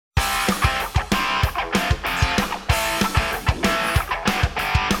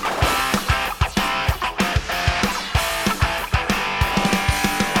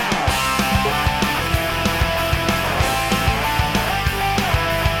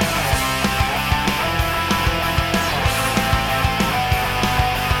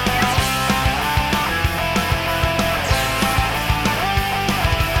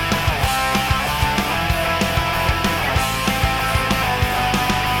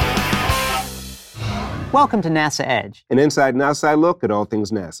Welcome to NASA Edge. An inside and outside look at all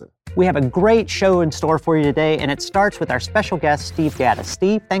things NASA. We have a great show in store for you today, and it starts with our special guest, Steve Gaddis.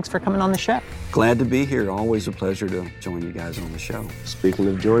 Steve, thanks for coming on the show. Glad to be here. Always a pleasure to join you guys on the show. Speaking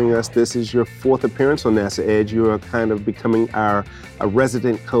of joining us, this is your fourth appearance on NASA Edge. You are kind of becoming a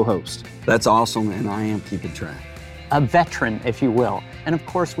resident co-host. That's awesome, and I am keeping track. A veteran, if you will. And of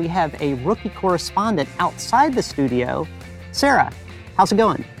course, we have a rookie correspondent outside the studio. Sarah, how's it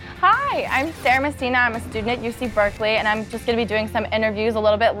going? Hi, I'm Sarah Messina. I'm a student at UC Berkeley, and I'm just going to be doing some interviews a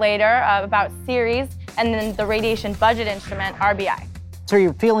little bit later about Ceres and then the radiation budget instrument, RBI. So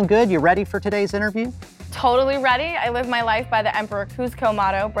you're feeling good? You ready for today's interview? Totally ready. I live my life by the Emperor Kuzco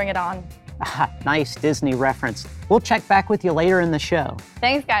motto, bring it on. Nice Disney reference. We'll check back with you later in the show.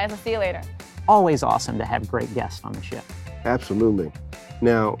 Thanks, guys. I'll see you later. Always awesome to have great guests on the show. Absolutely.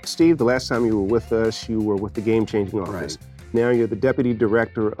 Now, Steve, the last time you were with us, you were with the Game Changing Office. Right. Now you're the Deputy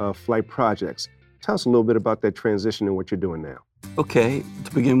Director of Flight Projects. Tell us a little bit about that transition and what you're doing now. Okay,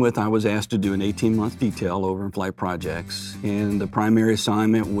 to begin with, I was asked to do an 18-month detail over in Flight Projects, and the primary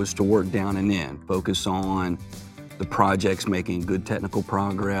assignment was to work down and in, focus on the projects making good technical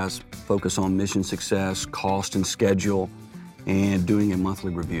progress, focus on mission success, cost and schedule, and doing a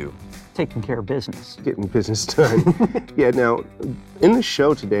monthly review. Taking care of business. Getting business done. Yeah, now, in the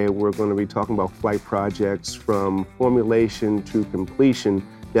show today, we're going to be talking about flight projects from formulation to completion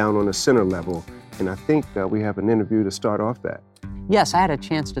down on a center level. And I think we have an interview to start off that. Yes, I had a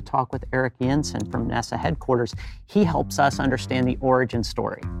chance to talk with Eric Jensen from NASA headquarters. He helps us understand the origin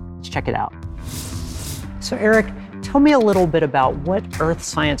story. Let's check it out. So Eric, tell me a little bit about what Earth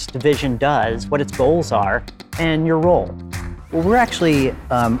Science Division does, what its goals are, and your role. Well, we're actually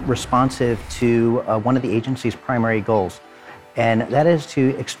responsive to one of the agency's primary goals, and that is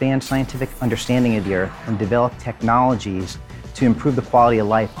to expand scientific understanding of the Earth and develop technologies to improve the quality of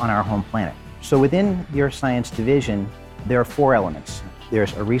life on our home planet. So within the Earth Science Division, there are four elements.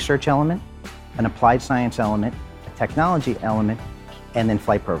 There's a research element, an applied science element, a technology element, and then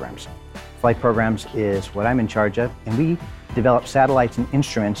flight programs. Flight programs is what I'm in charge of, and we develop satellites and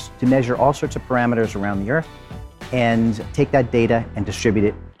instruments to measure all sorts of parameters around the Earth and take that data and distribute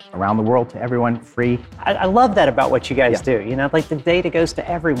it around the world to everyone free. I love that about what you guys do. You know, like the data goes to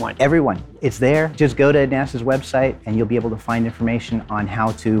everyone. Everyone. It's there. Just go to NASA's website and you'll be able to find information on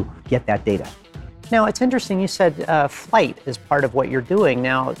how to get that data. Now, it's interesting you said flight is part of what you're doing.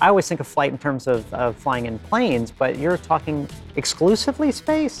 Now, I always think of flight in terms of flying in planes, but you're talking exclusively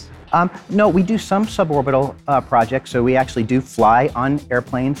space? No, we do some suborbital projects, so we actually do fly on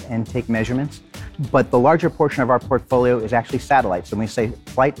airplanes and take measurements. But the larger portion of our portfolio is actually satellites. And when we say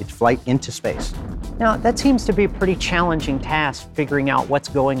flight, it's flight into space. Now, that seems to be a pretty challenging task, figuring out what's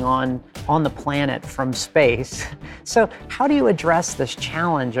going on the planet from space. So how do you address this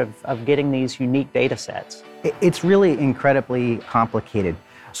challenge of getting these unique data sets? It's really incredibly complicated.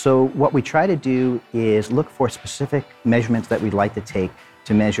 So what we try to do is look for specific measurements that we'd like to take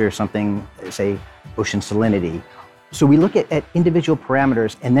to measure something, say, ocean salinity. So we look at individual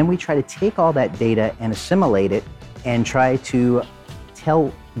parameters, and then we try to take all that data and assimilate it and try to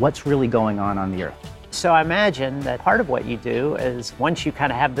tell what's really going on the Earth. So I imagine that part of what you do is once you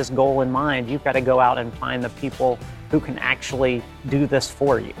kind of have this goal in mind, you've got to go out and find the people who can actually do this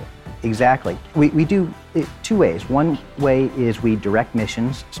for you. Exactly. We do it two ways. One way is we direct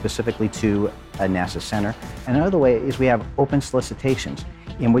missions specifically to a NASA center. And another way is we have open solicitations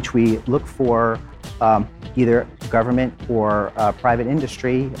in which we look for either government or private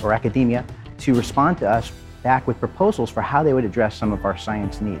industry or academia to respond to us back with proposals for how they would address some of our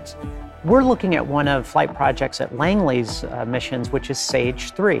science needs. We're looking at one of flight projects at Langley's missions, which is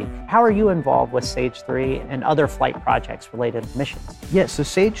SAGE-3. How are you involved with SAGE-3 and other flight projects related to missions? Yes, so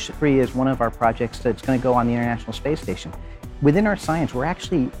SAGE-3 is one of our projects that's going to go on the International Space Station. Within our science, we're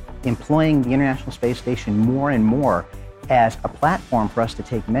actually employing the International Space Station more and more as a platform for us to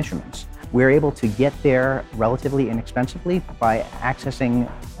take measurements. We're able to get there relatively inexpensively by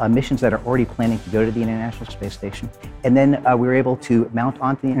accessing missions that are already planning to go to the International Space Station. And then we're able to mount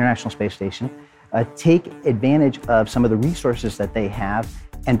onto the International Space Station, take advantage of some of the resources that they have,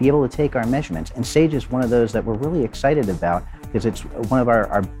 and be able to take our measurements. And SAGE is one of those that we're really excited about because it's one of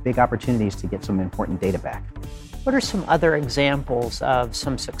our big opportunities to get some important data back. What are some other examples of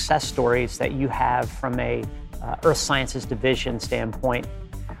some success stories that you have from a Earth Sciences Division standpoint?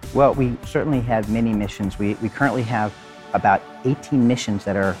 Well, we certainly have many missions. We currently have about 18 missions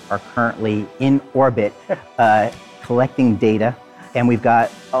that are currently in orbit collecting data, and we've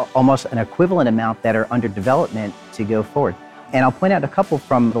got almost an equivalent amount that are under development to go forward. And I'll point out a couple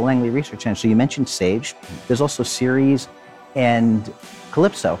from the Langley Research Center. So you mentioned SAGE. There's also Ceres and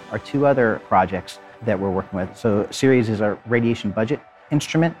Calypso are two other projects that we're working with. So Ceres is our radiation budget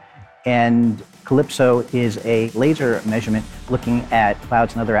instrument, and Calypso is a laser measurement looking at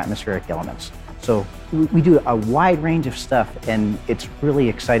clouds and other atmospheric elements. So we do a wide range of stuff, and it's really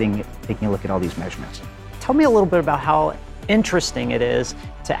exciting taking a look at all these measurements. Tell me a little bit about how interesting it is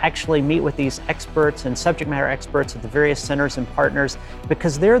to actually meet with these experts and subject matter experts at the various centers and partners,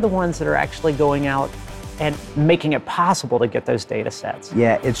 because they're the ones that are actually going out and making it possible to get those data sets.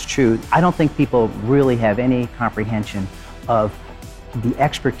 Yeah, it's true. I don't think people really have any comprehension of the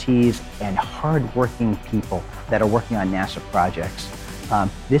expertise and hardworking people that are working on NASA projects.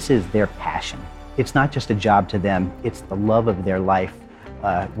 This is their passion. It's not just a job to them, it's the love of their life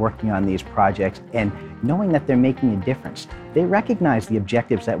working on these projects and knowing that they're making a difference. They recognize the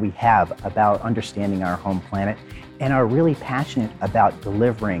objectives that we have about understanding our home planet and are really passionate about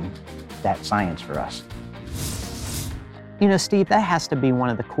delivering that science for us. You know, Steve, that has to be one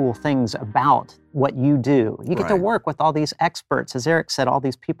of the cool things about what you do. You get to work with all these experts, as Eric said, all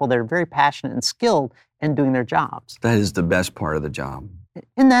these people that are very passionate and skilled in doing their jobs. That is the best part of the job.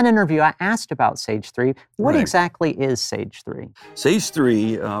 In that interview, I asked about SAGE-3. What exactly is SAGE-3?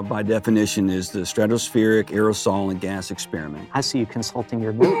 SAGE-3, by definition, is the Stratospheric Aerosol and Gas Experiment. I see you consulting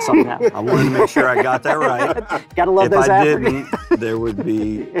your notes on that. I wanted to make sure I got that right. Gotta love those acronyms. If I didn't, there would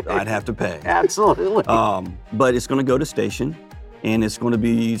be, I'd have to pay. Absolutely. But it's going to go to station, and it's going to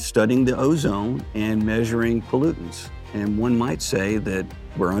be studying the ozone and measuring pollutants. And one might say that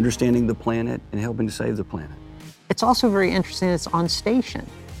we're understanding the planet and helping to save the planet. It's also very interesting it's on station.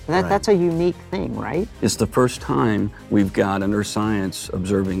 That's a unique thing, right? It's the first time we've got an Earth science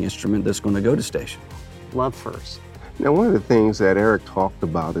observing instrument that's going to go to station. Love first. Now, one of the things that Eric talked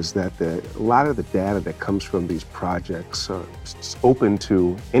about is that a lot of the data that comes from these projects is open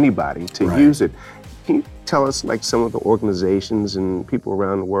to anybody to use it. Can you tell us like some of the organizations and people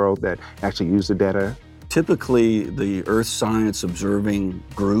around the world that actually use the data? Typically, the Earth science observing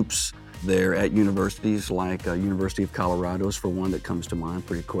groups, they're at universities like University of Colorado is for one that comes to mind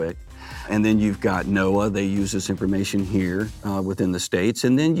pretty quick. And then you've got NOAA, they use this information here within the States.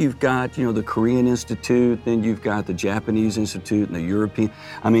 And then you've got, the Korean Institute, then you've got the Japanese Institute and the European.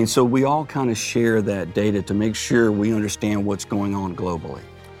 I mean, so we all kind of share that data to make sure we understand what's going on globally.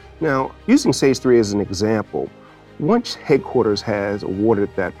 Now, using SAGE-3 as an example, once headquarters has awarded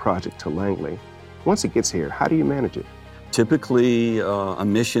that project to Langley, once it gets here, how do you manage it? Typically, a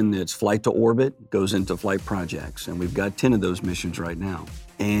mission that's flight to orbit goes into flight projects, and we've got 10 of those missions right now.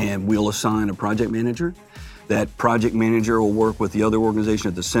 And we'll assign a project manager. That project manager will work with the other organization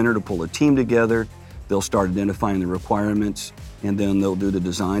at the center to pull a team together. They'll start identifying the requirements, and then they'll do the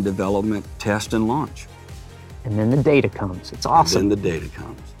design, development, test, and launch. And then the data comes. It's awesome. And then the data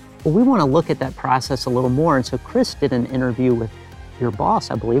comes. Well, we want to look at that process a little more, and so Chris did an interview with your boss,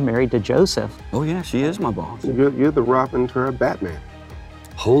 I believe, married to Joseph. Oh yeah, she is my boss. You're the Robin to her Batman.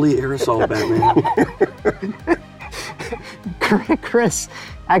 Holy aerosol Batman. Chris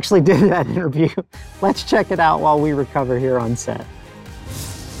actually did that interview. Let's check it out while we recover here on set.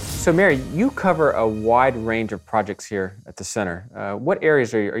 So Mary, you cover a wide range of projects here at the center. What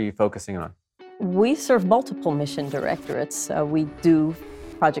areas are you focusing on? We serve multiple mission directorates. We do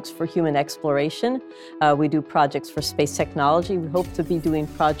projects for human exploration. We do projects for space technology. We hope to be doing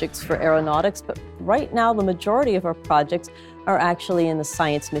projects for aeronautics, but right now the majority of our projects are actually in the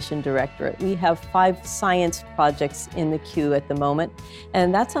Science Mission Directorate. We have 5 science projects in the queue at the moment,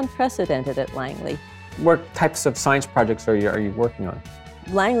 and that's unprecedented at Langley. What types of science projects are you working on?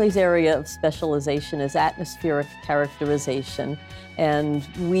 Langley's area of specialization is atmospheric characterization, and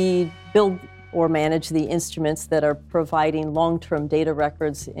we build or manage the instruments that are providing long-term data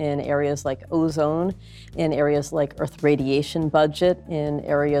records in areas like ozone, in areas like Earth radiation budget, in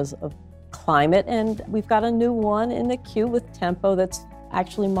areas of climate, and we've got a new one in the queue with Tempo that's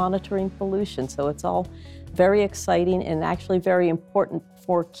actually monitoring pollution. So it's all very exciting and actually very important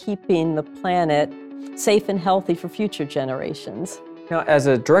for keeping the planet safe and healthy for future generations. Now, as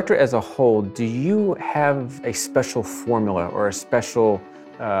a director as a whole, do you have a special formula or a special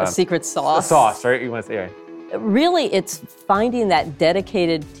a secret sauce. A sauce, right? You want to say, right? Really, it's finding that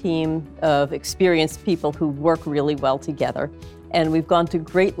dedicated team of experienced people who work really well together. And we've gone to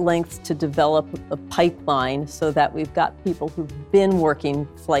great lengths to develop a pipeline so that we've got people who've been working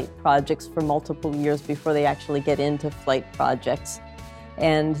flight projects for multiple years before they actually get into flight projects.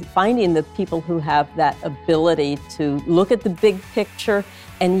 And finding the people who have that ability to look at the big picture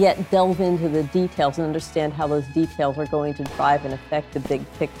and yet delve into the details and understand how those details are going to drive and affect the big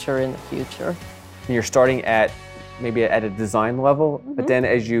picture in the future. You're starting at maybe at a design level, but then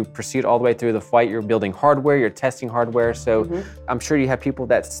as you proceed all the way through the flight, you're building hardware, you're testing hardware. So I'm sure you have people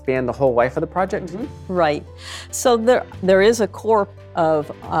that span the whole life of the project. Right. So there is a core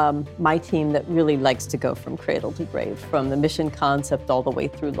of my team that really likes to go from cradle to grave, from the mission concept all the way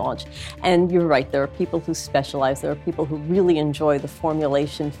through launch. And you're right, there are people who specialize. There are people who really enjoy the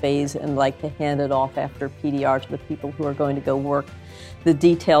formulation phase and like to hand it off after PDR to the people who are going to go work the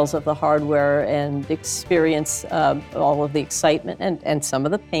details of the hardware and experience all of the excitement and some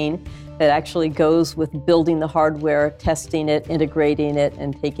of the pain that actually goes with building the hardware, testing it, integrating it,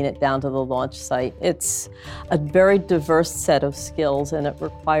 and taking it down to the launch site. It's a very diverse set of skills, and it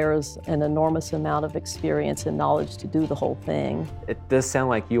requires an enormous amount of experience and knowledge to do the whole thing. It does sound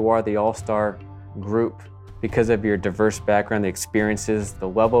like you are the all-star group because of your diverse background, the experiences, the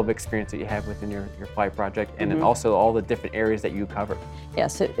level of experience that you have within your flight project, and then also all the different areas that you cover.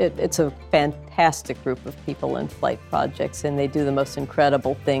 Yes, it's a fantastic group of people in flight projects, and they do the most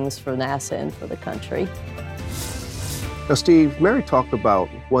incredible things for NASA and for the country. Now, Steve, Mary talked about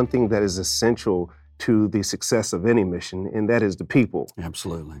one thing that is essential to the success of any mission, and that is the people.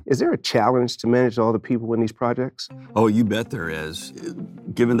 Absolutely. Is there a challenge to manage all the people in these projects? Oh, you bet there is.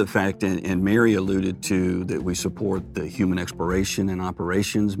 Given the fact, and Mary alluded to, that we support the Human Exploration and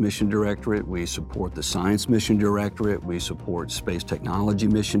Operations Mission Directorate, we support the Science Mission Directorate, we support Space Technology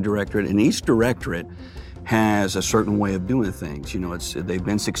Mission Directorate, and each directorate has a certain way of doing things. You know, they've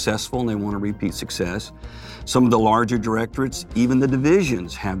been successful and they want to repeat success. Some of the larger directorates, even the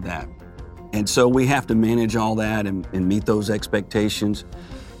divisions, have that. And so we have to manage all that and meet those expectations.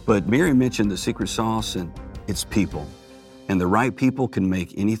 But Mary mentioned the secret sauce, and it's people. And the right people can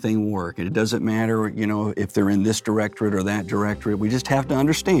make anything work. And it doesn't matter, you know, if they're in this directorate or that directorate. We just have to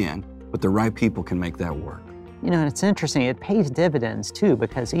understand, but the right people can make that work. You know, and it's interesting, it pays dividends too,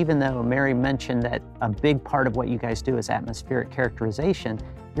 because even though Mary mentioned that a big part of what you guys do is atmospheric characterization,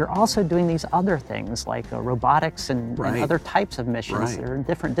 you're also doing these other things like robotics and other types of missions that are in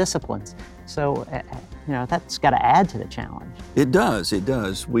different disciplines. So, you know, that's got to add to the challenge. It does, it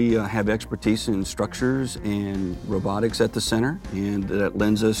does. We have expertise in structures and robotics at the center, and that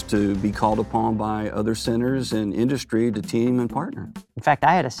lends us to be called upon by other centers and industry to team and partner. In fact,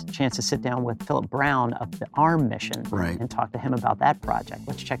 I had a chance to sit down with Philip Brown of the ARM mission and talk to him about that project.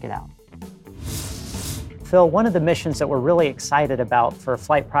 Let's check it out. Phil, one of the missions that we're really excited about for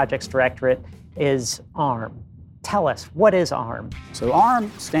Flight Projects Directorate is ARM. Tell us, what is ARM? So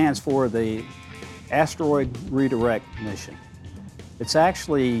ARM stands for the Asteroid Redirect Mission. It's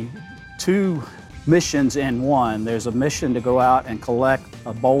actually two missions in one. There's a mission to go out and collect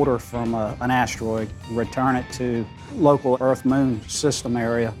a boulder from an asteroid, return it to local Earth-Moon system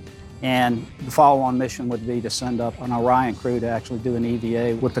area. And the follow-on mission would be to send up an Orion crew to actually do an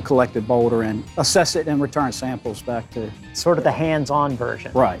EVA with the collected boulder and assess it and return samples back to... Sort of the hands-on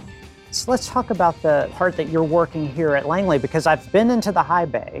version. Right. So let's talk about the part that you're working here at Langley, because I've been into the high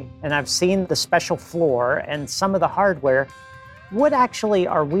bay and I've seen the special floor and some of the hardware. What actually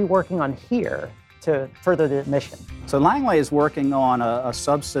are we working on here to further the mission? So Langley is working on a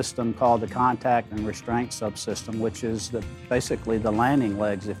subsystem called the Contact and Restraint Subsystem, which is basically the landing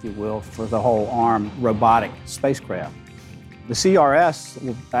legs, if you will, for the whole ARM robotic spacecraft. The CRS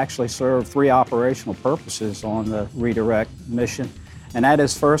will actually serve three operational purposes on the redirect mission. And that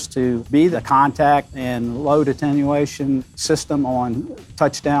is first to be the contact and load attenuation system on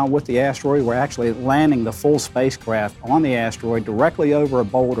touchdown with the asteroid. We're actually landing the full spacecraft on the asteroid directly over a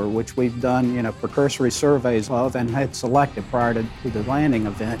boulder, which we've done, you know, precursory surveys of and had selected prior to the landing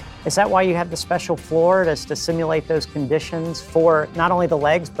event. Is that why you have the special floor, to simulate those conditions for not only the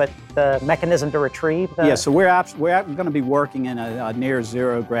legs, but the mechanism to retrieve? Yeah, so we're going to be working in a near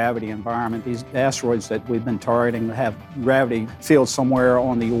zero gravity environment. These asteroids that we've been targeting have gravity fields somewhere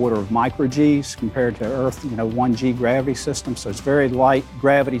on the order of micro-Gs compared to Earth, you know, 1G gravity systems. So it's very light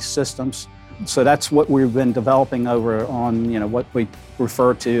gravity systems. So that's what we've been developing over on, you know, what we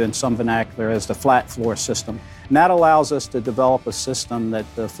refer to in some vernacular as the flat floor system. And that allows us to develop a system that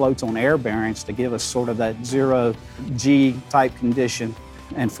floats on air bearings to give us sort of that zero G type condition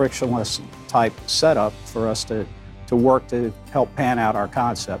and frictionless type setup for us to work to help pan out our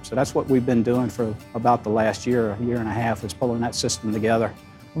concept. So that's what we've been doing for about the last year and a half, is pulling that system together.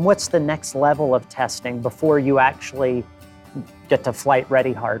 What's the next level of testing before you actually get to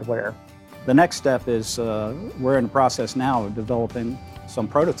flight-ready hardware? The next step is we're in the process now of developing some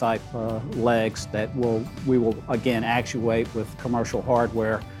prototype legs that we will again actuate with commercial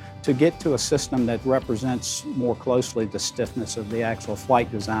hardware to get to a system that represents more closely the stiffness of the actual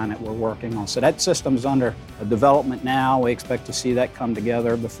flight design that we're working on. So that system's under development now. We expect to see that come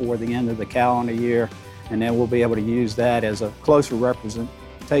together before the end of the calendar year. and then we'll be able to use that as a closer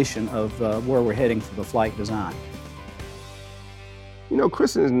representation of where we're heading for the flight design. You know,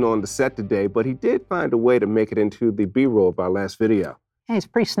 Chris isn't on the set today, but he did find a way to make it into the B-roll of our last video. Yeah, he's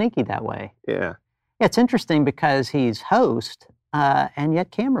pretty sneaky that way. Yeah. Yeah, it's interesting because he's host and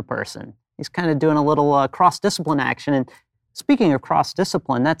yet camera person. He's kind of doing a little cross-discipline action. And speaking of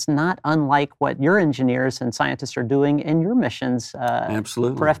cross-discipline, that's not unlike what your engineers and scientists are doing in your missions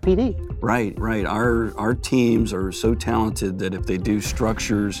Absolutely. for FPD. Right. Our teams are so talented that if they do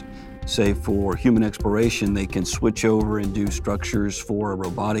structures, say for human exploration, they can switch over and do structures for a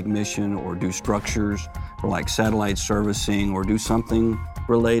robotic mission or do structures for like satellite servicing or do something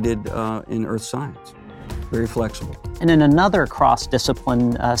related in earth science. Very flexible. And in another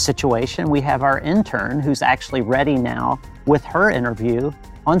cross-discipline situation, we have our intern who's actually ready now with her interview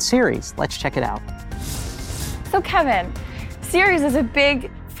on Ceres. Let's check it out. So Kevin, Ceres is a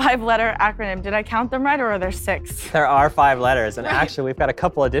big 5-letter acronym. Did I count them right, or are there 6? There are 5 letters, and actually we've got a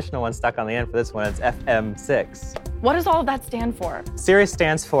couple additional ones stuck on the end for this one. It's FM6. What does all of that stand for? Ceres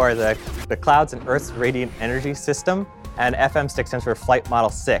stands for the Clouds and Earth's Radiant Energy System, and FM6 stands for Flight Model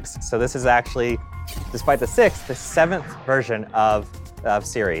 6. So this is actually, despite the 6th, the 7th version of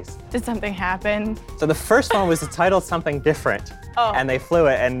Ceres. Did something happen? So the first one was titled something different, and they flew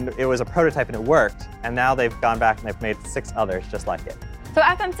it, and it was a prototype, and it worked. And now they've gone back and they've made 6 others just like it. So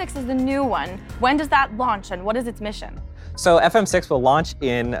FM6 is the new one. When does that launch, and what is its mission? So FM6 will launch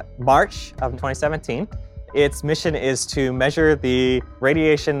in March of 2017. Its mission is to measure the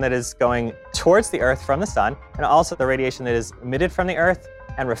radiation that is going towards the Earth from the sun, and also the radiation that is emitted from the Earth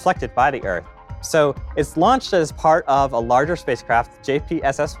and reflected by the Earth. So it's launched as part of a larger spacecraft,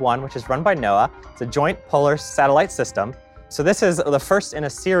 JPSS-1, which is run by NOAA. It's a joint polar satellite system. So this is the first in a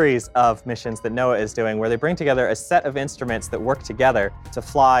series of missions that NOAA is doing, where they bring together a set of instruments that work together to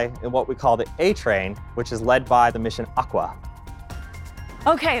fly in what we call the A-Train, which is led by the mission Aqua.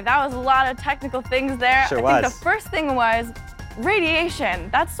 Okay, that was a lot of technical things there. Sure I think was. the first thing was radiation.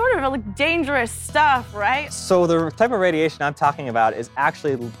 That's sort of like dangerous stuff, right? So the type of radiation I'm talking about is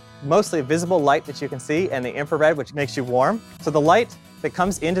actually mostly visible light that you can see, and the infrared, which makes you warm. So the light that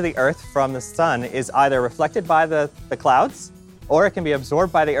comes into the Earth from the sun is either reflected by the clouds, or it can be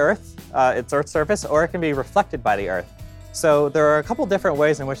absorbed by the Earth, its Earth's surface, or it can be reflected by the Earth. So there are a couple different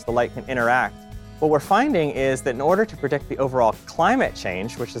ways in which the light can interact. What we're finding is that in order to predict the overall climate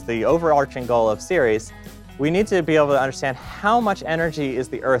change, which is the overarching goal of Ceres, we need to be able to understand how much energy is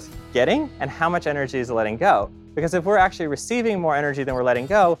the Earth getting and how much energy is it letting go. Because if we're actually receiving more energy than we're letting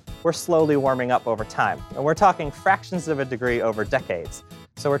go, we're slowly warming up over time. And we're talking fractions of a degree over decades.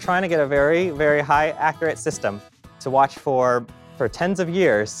 So we're trying to get a very, very high accurate system to watch for tens of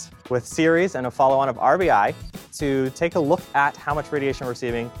years with Ceres and a follow-on of RBI to take a look at how much radiation we're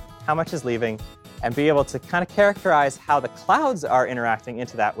receiving, how much is leaving, and be able to kind of characterize how the clouds are interacting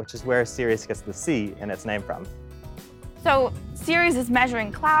into that, which is where Ceres gets the C in its name from. So Ceres is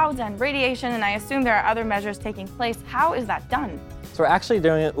measuring clouds and radiation, and I assume there are other measures taking place. How is that done? So we're actually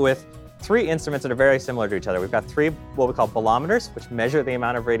doing it with 3 instruments that are very similar to each other. We've got 3 what we call bolometers, which measure the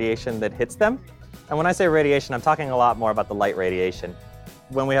amount of radiation that hits them. And when I say radiation, I'm talking a lot more about the light radiation.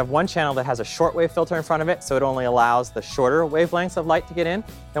 When we have one channel that has a shortwave filter in front of it, so it only allows the shorter wavelengths of light to get in.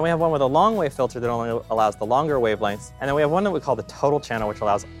 Then we have one with a long wave filter that only allows the longer wavelengths. And then we have one that we call the total channel, which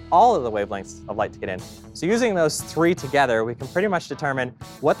allows all of the wavelengths of light to get in. So using those 3 together, we can pretty much determine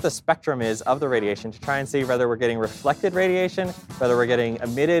what the spectrum is of the radiation to try and see whether we're getting reflected radiation, whether we're getting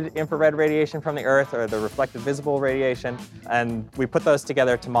emitted infrared radiation from the Earth, or the reflected visible radiation. And we put those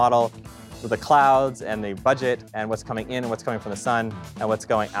together to model the clouds and the budget and what's coming in and what's coming from the sun and what's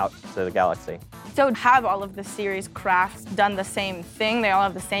going out to the galaxy. So have all of the Ceres crafts done the same thing? They all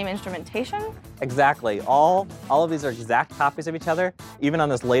have the same instrumentation? Exactly. All of these are exact copies of each other. Even on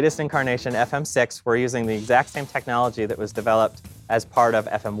this latest incarnation, FM6, we're using the exact same technology that was developed as part of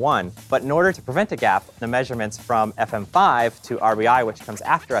FM1. But in order to prevent a gap, the measurements from FM5 to RBI, which comes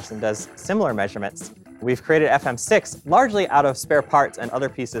after us and does similar measurements, we've created FM6 largely out of spare parts and other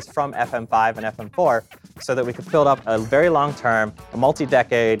pieces from FM5 and FM4 so that we could build up a very long-term,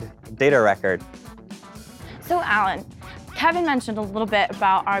 multi-decade data record. So Alan, Kevin mentioned a little bit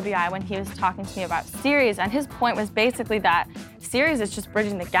about RBI when he was talking to me about Ceres, and his point was basically that Ceres is just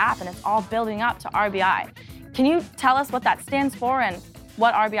bridging the gap and it's all building up to RBI. Can you tell us what that stands for and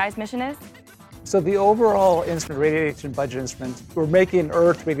what RBI's mission is? So the overall instrument radiation budget instrument, we're making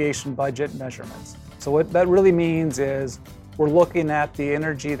Earth radiation budget measurements. So what that really means is we're looking at the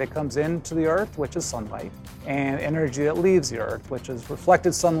energy that comes into the Earth, which is sunlight, and energy that leaves the Earth, which is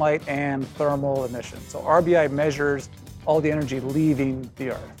reflected sunlight and thermal emissions. So RBI measures all the energy leaving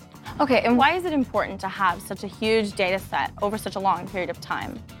the Earth. Okay, and why is it important to have such a huge data set over such a long period of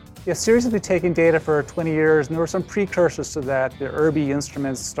time? Yeah, Ceres has been taking data for 20 years, and there were some precursors to that. The IRBI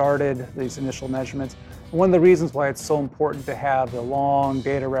instruments started these initial measurements. One of the reasons why it's so important to have the long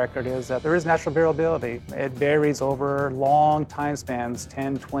data record is that there is natural variability. It varies over long time spans,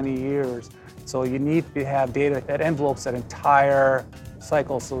 10, 20 years. So you need to have data that envelopes that entire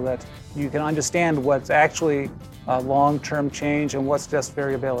cycle so that you can understand what's actually long-term change and what's just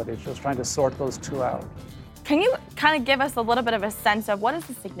variability. Just trying to sort those two out. Can you kind of give us a little bit of a sense of what is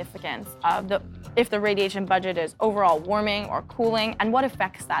the significance of if the radiation budget is overall warming or cooling, and what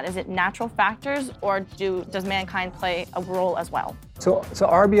affects that? Is it natural factors, or does mankind play a role as well? So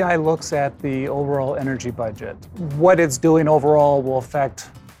RBI looks at the overall energy budget. What it's doing overall will affect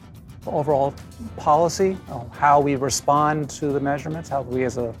overall policy, how we respond to the measurements, how we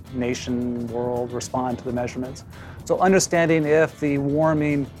as a nation, world respond to the measurements. So understanding if the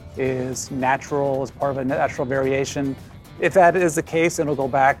warming is natural, as part of a natural variation. If that is the case, then it'll go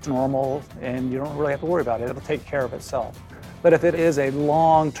back to normal and you don't really have to worry about it. It'll take care of itself. But if it is a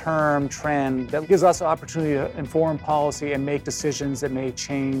long-term trend, that gives us an opportunity to inform policy and make decisions that may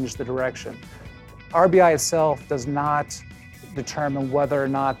change the direction. RBI itself does not determine whether or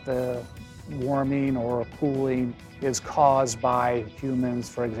not the warming or cooling is caused by humans,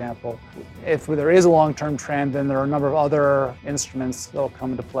 for example. If there is a long-term trend, then there are a number of other instruments that will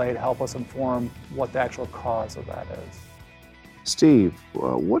come into play to help us inform what the actual cause of that is. Steve,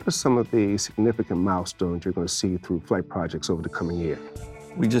 what are some of the significant milestones you're going to see through flight projects over the coming year?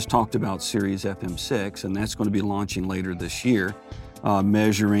 We just talked about Ceres FM6, and that's going to be launching later this year,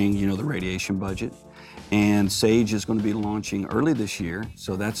 measuring, the radiation budget. And SAGE is going to be launching early this year,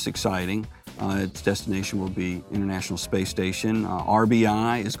 so that's exciting. Its destination will be International Space Station.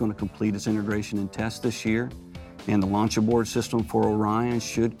 RBI is going to complete its integration and test this year, and the launch abort system for Orion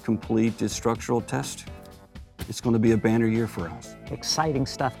should complete its structural test. It's going to be a banner year for us. Exciting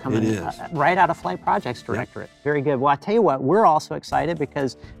stuff coming It is. Right out of Flight Projects Directorate. Yep. Very good. Well, I tell you what, we're also excited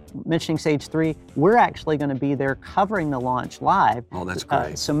because mentioning SAGE 3, we're actually going to be there covering the launch live. Oh, that's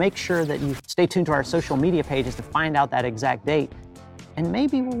great. So make sure that you stay tuned to our social media pages to find out that exact date. And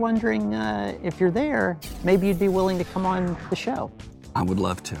maybe we're wondering if you're there, maybe you'd be willing to come on the show. I would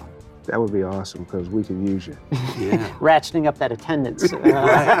love to. That would be awesome because we could use you. Yeah. Ratcheting up that attendance.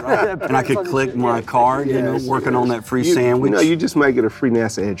 Right. And I could click my card, working on that free sandwich. You just might get a free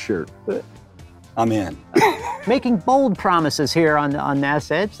NASA Edge shirt. I'm in. Making bold promises here on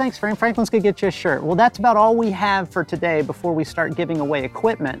NASA Edge. Thanks, Frank. Franklin's going to get you a shirt. Well, that's about all we have for today before we start giving away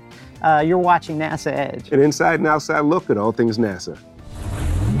equipment. You're watching NASA Edge. An inside and outside look at all things NASA.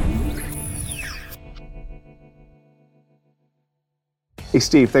 Hey,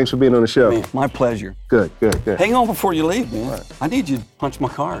 Steve, thanks for being on the show. Man, my pleasure. Good. Hang on before you leave, man. Right. I need you to punch my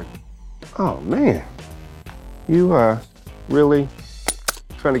card. Oh, man. You really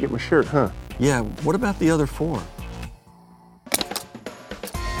trying to get my shirt, huh? Yeah, what about the other 4?